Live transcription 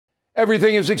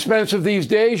Everything is expensive these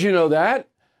days, you know that.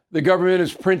 The government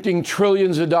is printing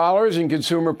trillions of dollars and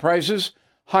consumer prices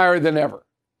higher than ever.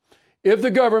 If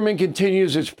the government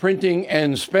continues its printing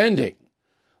and spending,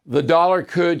 the dollar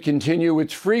could continue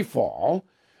its free fall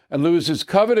and lose its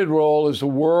coveted role as the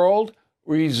world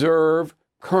reserve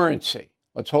currency.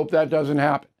 Let's hope that doesn't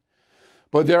happen.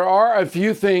 But there are a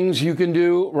few things you can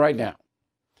do right now.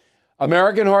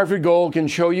 American Hartford Gold can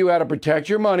show you how to protect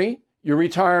your money, your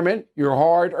retirement, your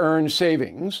hard-earned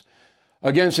savings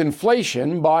against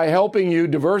inflation by helping you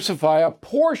diversify a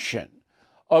portion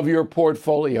of your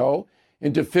portfolio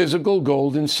into physical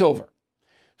gold and silver.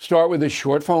 Start with a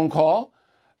short phone call,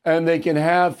 and they can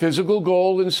have physical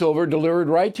gold and silver delivered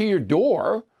right to your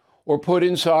door or put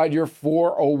inside your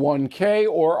 401k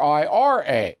or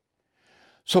IRA.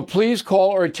 So please call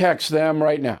or text them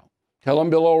right now. Tell them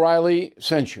Bill O'Reilly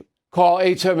sent you. Call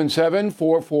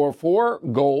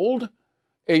 877-444-GOLD,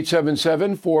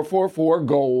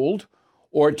 877-444-GOLD,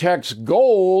 or text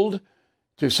GOLD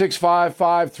to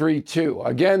 65532.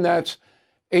 Again, that's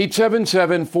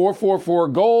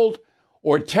 877-444-GOLD,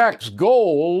 or text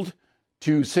GOLD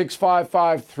to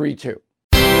 65532.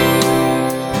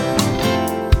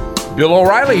 Bill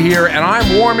O'Reilly here, and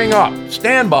I'm warming up.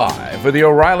 Stand by for the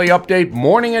O'Reilly Update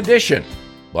Morning Edition.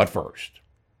 But first,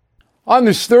 on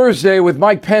this Thursday, with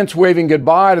Mike Pence waving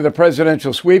goodbye to the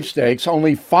presidential sweepstakes,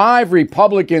 only 5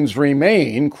 Republicans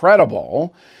remain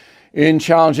credible in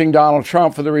challenging Donald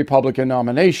Trump for the Republican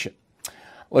nomination.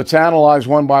 Let's analyze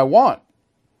one by one.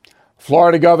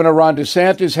 Florida Governor Ron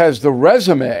DeSantis has the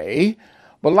resume,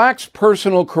 but lacks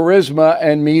personal charisma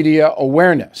and media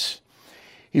awareness.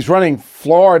 He's running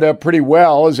Florida pretty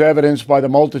well, as evidenced by the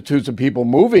multitudes of people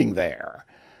moving there.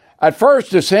 At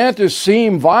first, DeSantis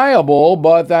seemed viable,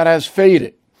 but that has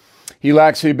faded. He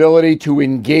lacks the ability to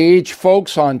engage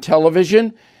folks on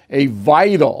television, a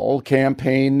vital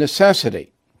campaign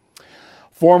necessity.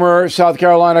 Former South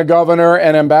Carolina governor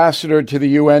and ambassador to the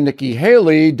UN, Nikki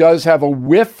Haley, does have a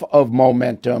whiff of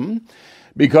momentum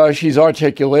because she's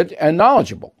articulate and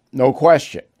knowledgeable, no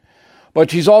question. But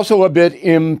she's also a bit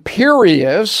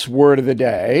imperious, word of the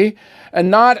day, and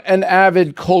not an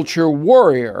avid culture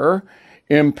warrior,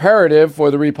 imperative for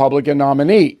the Republican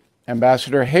nominee.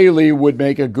 Ambassador Haley would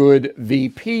make a good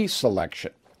VP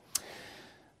selection.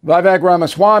 Vivek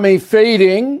Ramaswamy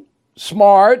fading,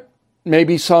 smart,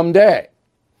 maybe someday.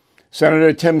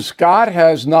 Senator Tim Scott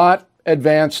has not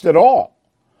advanced at all.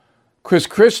 Chris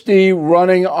Christie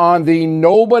running on the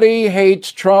nobody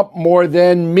hates Trump more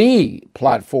than me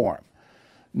platform.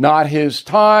 Not his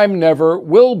time, never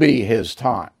will be his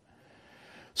time.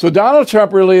 So Donald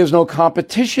Trump really is no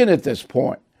competition at this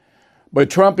point. But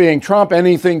Trump being Trump,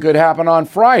 anything could happen on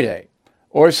Friday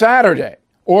or Saturday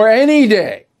or any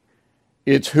day.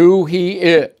 It's who he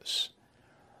is.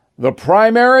 The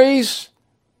primaries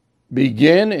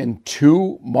begin in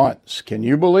 2 months. Can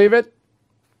you believe it?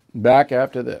 Back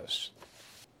after this.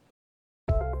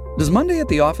 Does Monday at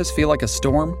the office feel like a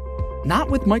storm? Not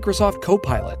with Microsoft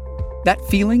Copilot. That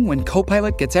feeling when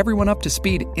Copilot gets everyone up to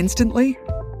speed instantly?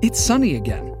 It's sunny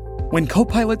again. When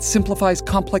Copilot simplifies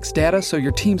complex data so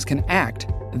your teams can act,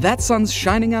 that sun's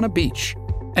shining on a beach.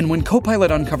 And when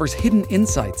Copilot uncovers hidden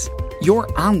insights, you're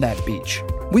on that beach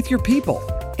with your people,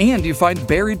 and you find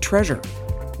buried treasure.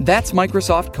 That's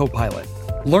Microsoft Copilot.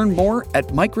 Learn more at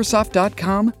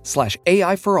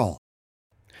Microsoft.com/AI for all.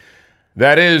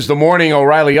 That is the Morning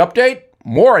O'Reilly Update.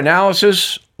 More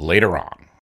analysis later on.